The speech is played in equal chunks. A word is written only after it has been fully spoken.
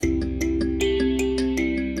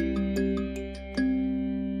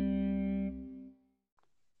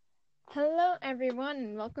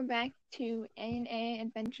welcome back to A&A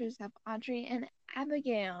Adventures of Audrey and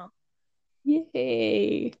Abigail.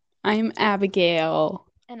 Yay! I'm Abigail.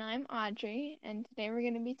 And I'm Audrey, and today we're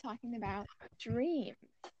going to be talking about dreams.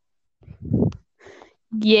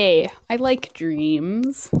 Yay! I like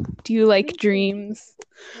dreams. Do you Me like too. dreams?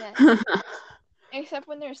 Yes, except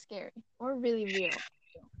when they're scary or really real.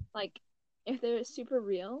 Like, if they're super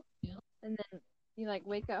real, and then you,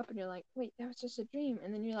 wake up and you're like, wait, that was just a dream.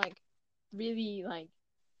 And then you're, really,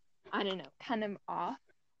 I don't know, kind of off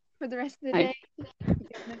for the rest of the I day.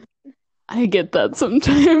 I get that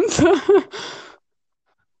sometimes.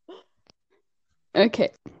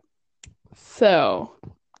 Okay. So,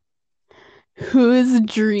 whose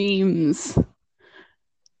dreams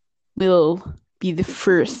will be the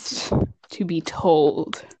first to be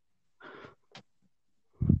told?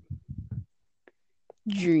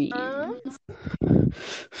 Dreams.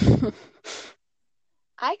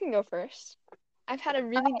 I can go first. I've had a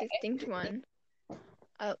really distinct one.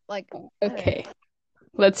 Okay.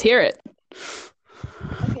 Let's hear it.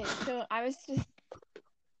 Okay, so I was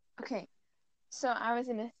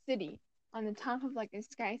in a city on the top of a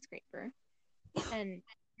skyscraper, and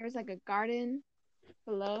there was a garden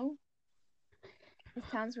below. It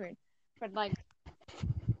sounds weird, but and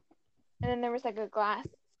then there was a glass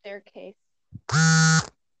staircase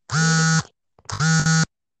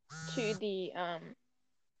to the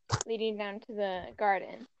leading down to the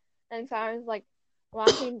garden. And so I was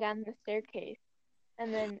walking down the staircase,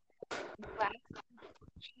 and then the glass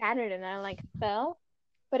shattered and I fell,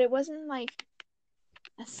 but it wasn't a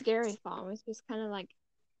scary fall. It was just kind of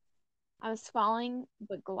I was falling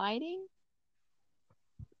but gliding,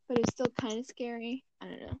 but it's still kind of scary. I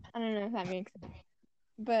don't know. I don't know if that makes sense.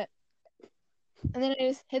 But and then I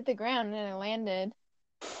just hit the ground and then I landed.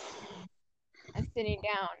 I was sitting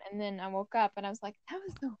down and then I woke up and I was like, that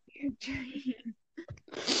was a weird dream.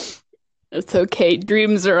 It's okay.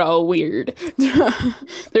 Dreams are all weird.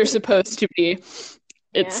 They're supposed to be.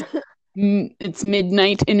 It's it's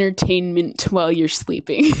midnight entertainment while you're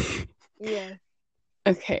sleeping. Yeah.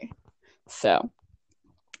 Okay. So,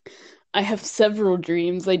 I have several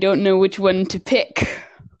dreams. I don't know which one to pick.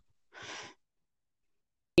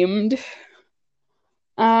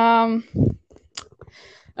 Um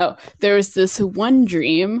there was this one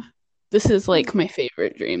dream. This is my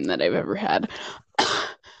favorite dream that I've ever had.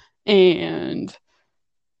 And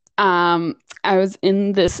I was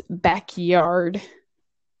in this backyard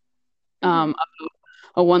a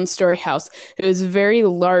one-story house. It was a very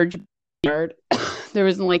large yard. There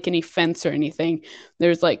wasn't any fence or anything. There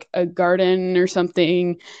was a garden or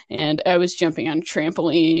something, and I was jumping on a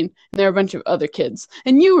trampoline. And there were a bunch of other kids,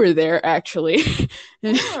 and you were there actually.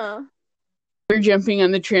 And we were jumping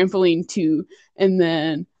on the trampoline too, and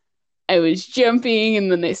then I was jumping, and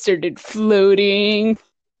then I started floating.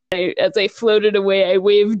 As I floated away, I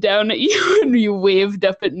waved down at you, and you waved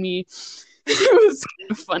up at me. It was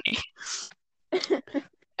kind of funny.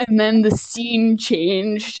 And then the scene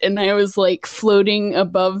changed, and I was floating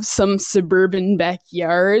above some suburban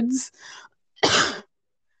backyards,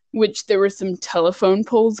 which there were some telephone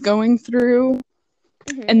poles going through.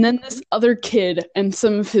 And then this other kid and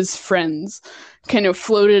some of his friends kind of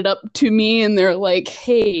floated up to me, and they're like,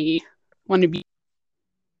 hey, want to be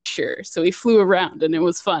sure? So we flew around, and it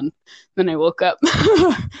was fun. Then I woke up.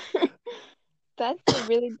 That's a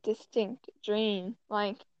really distinct dream.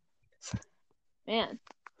 Man.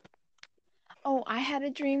 Oh, I had a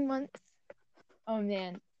dream once. Oh,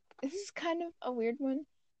 man. This is kind of a weird one,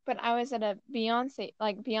 but I was at a Beyonce,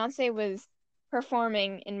 Beyonce was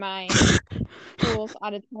performing in my school's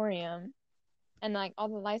auditorium, and all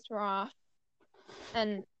the lights were off,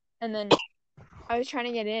 and then I was trying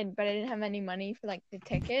to get in, but I didn't have any money for the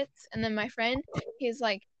tickets, and then my friend, he's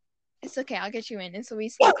like, it's okay, I'll get you in, and so we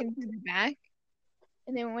snuck into the back,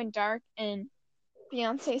 and then it went dark, and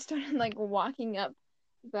Beyonce started walking up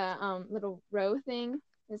the little row thing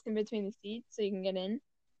that's in between the seats so you can get in.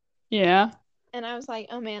 Yeah. And I was like,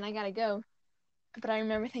 oh man, I gotta go. But I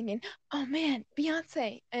remember thinking, oh man,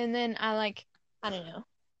 Beyonce. And then I don't know,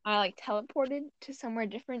 I teleported to somewhere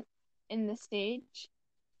different in the stage.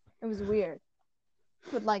 It was weird.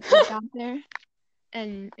 But I got there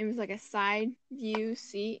and it was a side view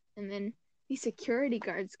seat, and then these security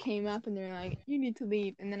guards came up and they're like, you need to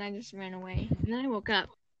leave. And then I just ran away. And then I woke up.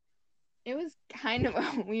 It was kind of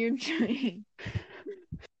a weird dream.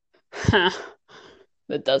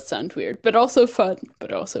 That does sound weird, but also fun,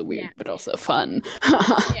 but also weird, but also fun.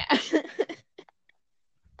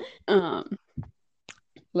 Yeah.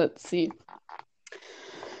 Let's see.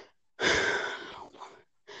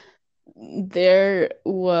 There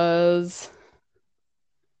was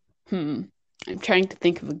I'm trying to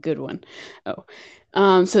think of a good one.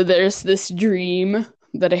 Oh, so there's this dream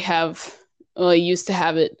that I have. Well, I used to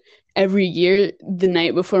have it every year the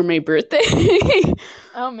night before my birthday.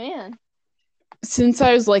 Oh man. Since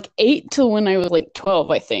I was like 8 till when I was like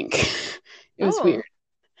 12, I think. It was Oh, weird.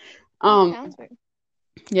 that Um, sounds weird.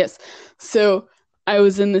 yes. So I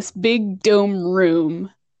was in this big dome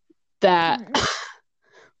room that Mhm.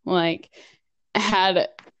 like had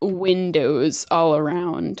windows all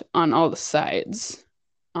around on all the sides.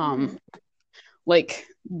 Um, Mhm. like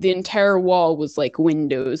the entire wall was like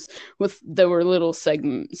windows with that were little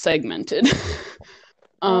segmented.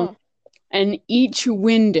 um, Oh. and each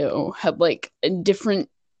window had like a different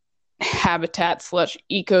habitat slash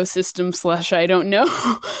ecosystem slash I don't know.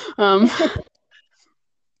 um,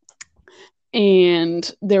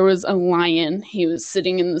 and there was a lion. He was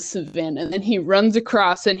sitting in the savannah. Then he runs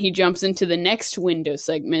across and he jumps into the next window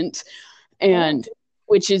segment, Oh. and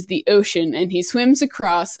which is the ocean. And he swims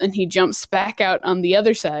across and he jumps back out on the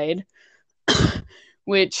other side,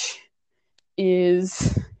 which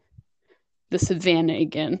is the savannah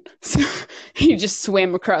again. So he just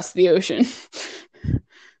swam across the ocean.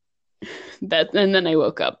 That and then I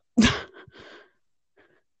woke up.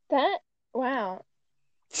 That wow.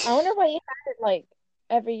 I wonder why you had it like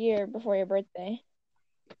every year before your birthday.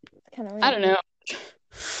 It's kind of I don't weird. know.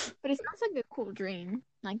 But it sounds like a cool dream.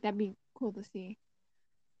 Like that'd be cool to see.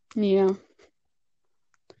 Yeah.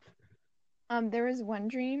 There was one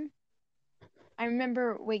dream. I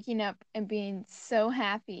remember waking up and being so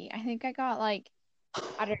happy. I think I got like,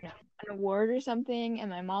 I don't know, an award or something, and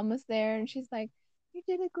my mom was there and she's like, "You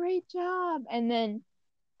did a great job." And then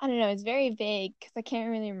I don't know, it's very vague because I can't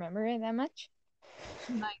really remember it that much.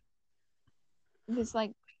 Like this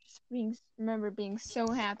like just being remember being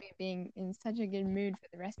so happy, being in such a good mood for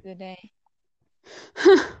the rest of the day.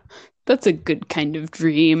 That's a good kind of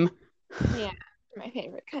dream. Yeah, my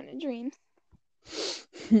favorite kind of dreams.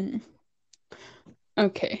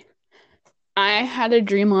 Okay. I had a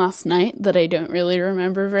dream last night that I don't really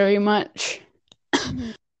remember very much.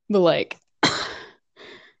 Hmm. But like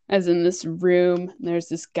as in this room, there's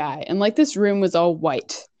this guy, and like this room was all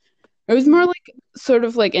white. It was more Hmm. like sort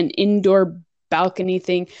of like an indoor balcony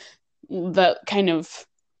thing that kind of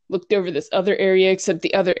looked over this other area, except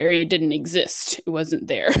the other area didn't exist. It wasn't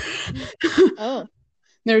there. Oh.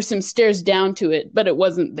 There were some stairs down to it, but it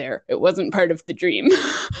wasn't there. It wasn't part of the dream.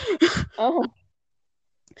 Oh.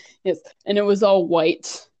 Yes, and it was all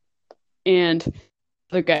white. And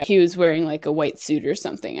the guy, he was wearing like a white suit or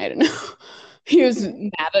something. I don't know. He was Hmm.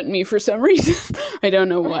 mad at me for some reason. I don't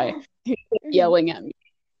know why. He was Hmm. yelling at me.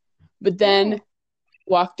 But then Oh.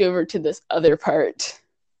 walked over to this other part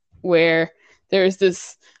where there's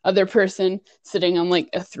this other person sitting on like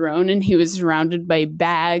a throne, and he was surrounded by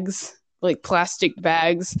bags, like plastic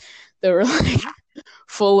bags that were like Hmm.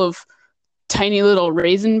 full of tiny little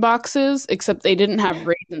raisin boxes, except they didn't have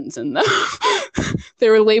raisins in them. They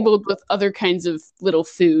were labeled with other kinds of little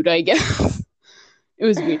food, I guess. It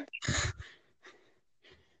was weird.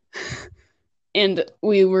 And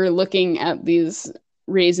we were looking at these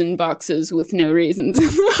raisin boxes with no raisins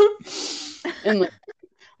in them. And like,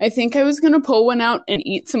 I think I was going to pull one out and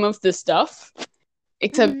eat some of the stuff,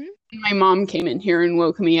 except Hmm. my mom came in here and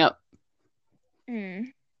woke me up.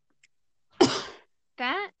 Mm.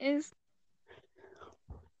 That is,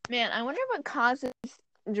 man, I wonder what causes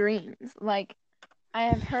dreams. Like, I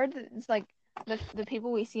have heard that it's like the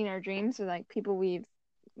people we see in our dreams are like people we've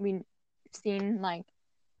seen like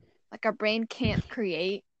our brain can't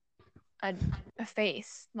create a a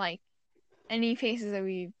face. Like any faces that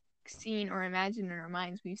we've seen or imagined in our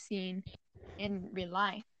minds we've seen in real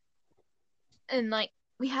life. And like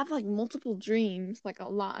we have like multiple dreams, like a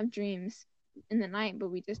lot of dreams in the night, but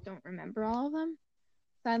we just don't remember all of them.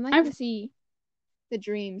 So I'd like to I've see the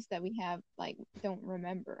dreams that we have like don't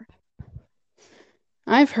remember.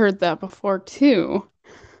 I've heard that before too.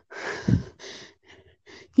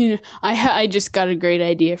 I just got a great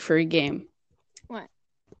idea for a game. What?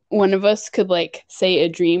 One of us could like say a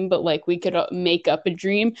dream, but like we could make up a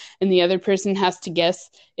dream, and the other person has to guess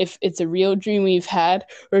if it's a real dream we've had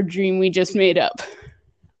or a dream we just made up.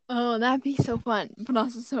 Oh, that'd be so fun, but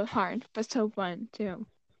also so hard, but so fun too.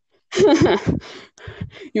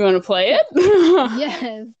 You want to play it?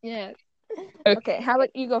 Yes, yes. Okay. Okay, how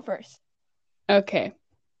about you go first? Okay.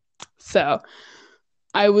 So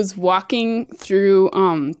I was walking through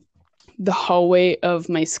the hallway of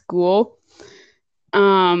my school.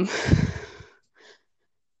 Um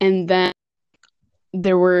and then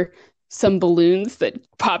there were some balloons that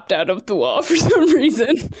popped out of the wall for some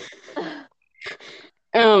reason.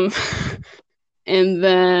 Um and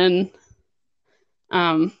then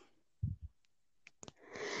um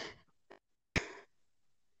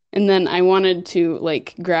and then I wanted to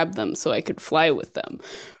like grab them so I could fly with them.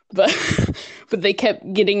 But but they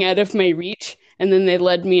kept getting out of my reach, and then they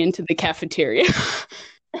led me into the cafeteria.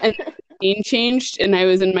 And the scene changed and I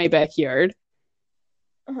was in my backyard.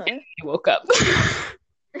 Uh-huh. I woke up.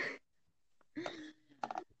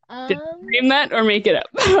 Did I Um, dream that or make it up?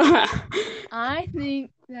 I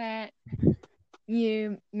think that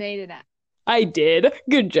you made it up. I did.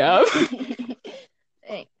 Good job.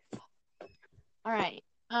 Thanks. All right.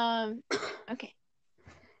 Okay.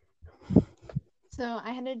 So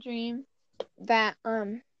I had a dream that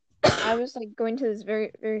I was like going to this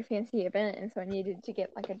very, very fancy event, and so I needed to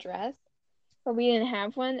get like a dress, but we didn't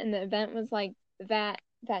have one, and the event was like that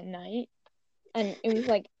night, and it was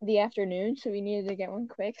like the afternoon, so we needed to get one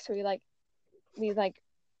quick. So we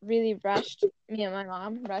really rushed. Me and my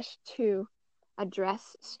mom rushed to a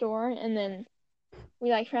dress store, and then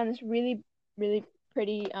we like found this really, really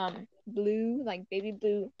pretty blue, like baby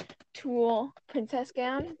blue tulle princess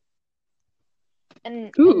gown,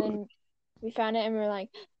 and Ooh. then we found it, and we were like,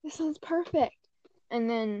 this sounds perfect. And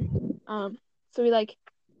then so we like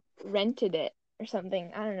rented it or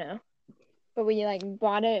something, I don't know, but we like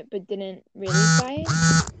bought it but didn't really buy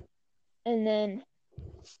it. And then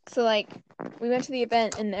so like we went to the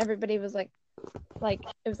event, and everybody was like it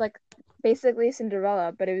was like basically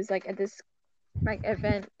Cinderella, but it was like at this like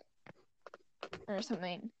event or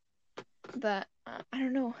something. The I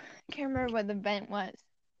don't know, I can't remember what the event was.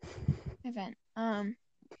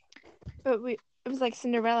 But it was like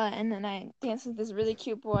Cinderella, and then I danced with this really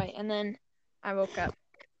cute boy, and then I woke up.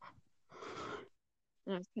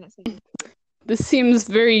 And I was kind of sleepy. This seems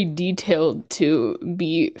very detailed to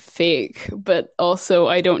be fake, but also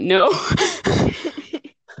I don't know.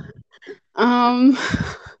 I'm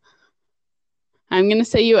gonna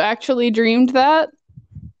say you actually dreamed that.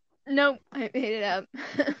 Nope, I made it up.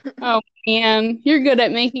 Oh man, you're good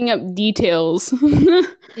at making up details.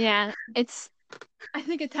 Yeah, it's I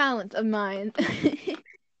think a talent of mine.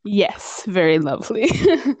 Yes, very lovely.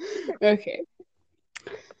 Okay.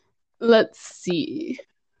 Let's see.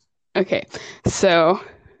 Okay, so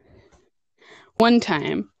one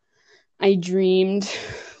time I dreamed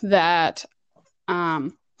that I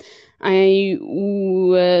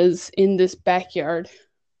was in this backyard.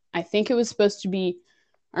 I think it was supposed to be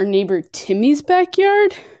our neighbor Timmy's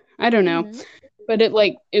backyard. I don't know. Mhm. But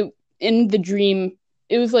it in the dream,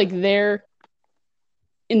 it was like there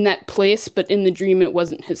in that place, but in the dream it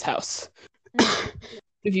wasn't his house.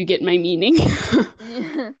 If you get my meaning.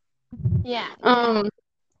 Yeah.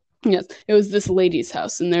 Yes, it was this lady's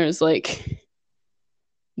house, and there's like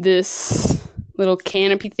this little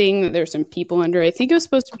canopy thing that there's some people under. I think it was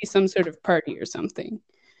supposed to be some sort of party or something.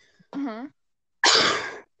 Uh-huh.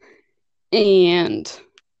 And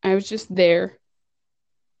I was just there.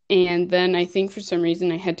 And then I think for some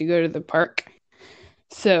reason I had to go to the park.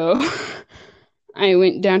 So I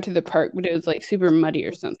went down to the park, but it was like super muddy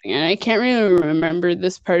or something. And I can't really remember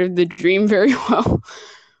this part of the dream very well.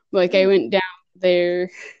 Like I went down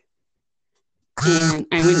there and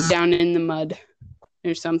I went down in the mud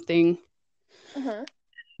or something. Uh-huh.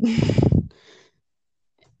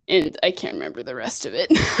 And I can't remember the rest of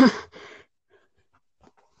it.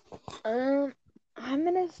 I'm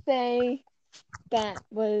gonna say that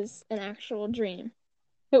was an actual dream.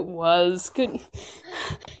 It was good.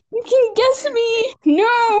 You can guess me.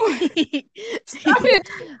 No. Stop it.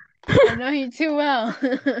 I know you too well.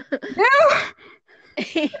 No.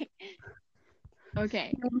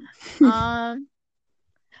 Okay.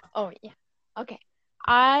 Oh yeah. Okay.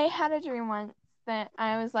 I had a dream once that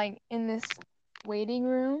I was like in this waiting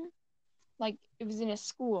room, like it was in a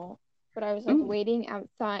school, but I was like waiting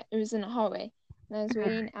outside. It was in a hallway, and I was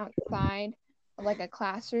waiting outside of like a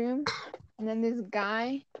classroom, and then this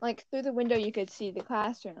guy, like through the window, you could see the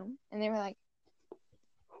classroom, and they were like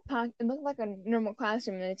talk. It looked like a normal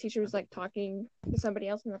classroom, and the teacher was like talking to somebody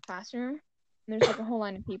else in the classroom, and there's like a whole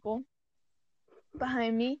line of people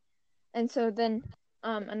behind me, and so then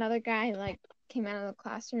another guy like came out of the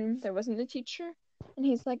classroom. There wasn't a teacher, and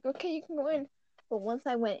he's like, okay, you can go in. But once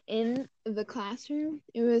I went in the classroom,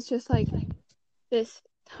 it was just like this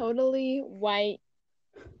totally white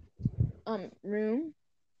room,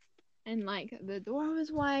 and like the door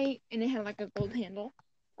was white, and it had like a gold handle,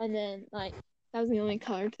 and then like that was the only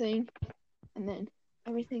colored thing, and then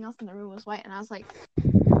everything else in the room was white, and I was like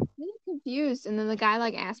really confused. And then the guy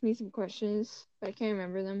like asked me some questions, but I can't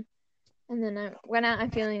remember them. And then I went out, I'm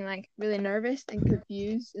feeling like really nervous and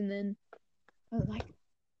confused, and then I was like,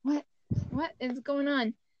 what is going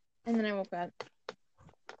on? And then I woke up.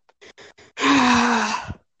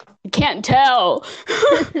 I can't tell.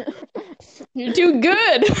 You're too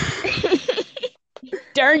good.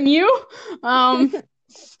 Darn you. I'm gonna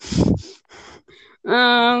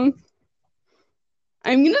say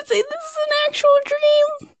this is an actual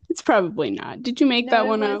dream. It's probably not. Did you make that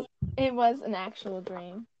one up? It was an actual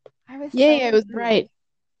dream. Yay, I was right.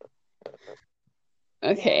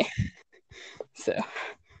 Okay. So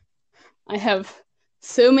I have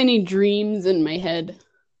so many dreams in my head.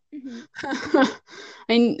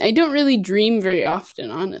 I don't really dream very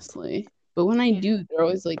often, honestly. But when I do, they're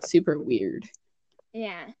always like super weird.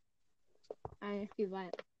 Yeah. I feel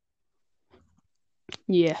that.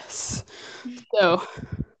 Yes. So,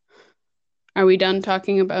 are we done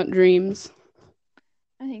talking about dreams?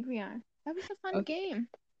 I think we are. That was a fun game.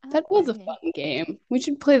 That was a fun game. We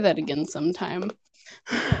should play that again sometime.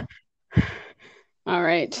 Okay. All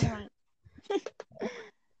right.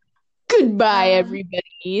 Goodbye,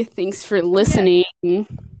 everybody. Thanks for listening.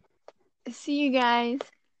 See you guys.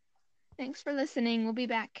 Thanks for listening. We'll be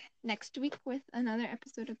back next week with another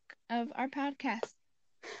episode of our podcast.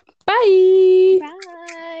 Bye.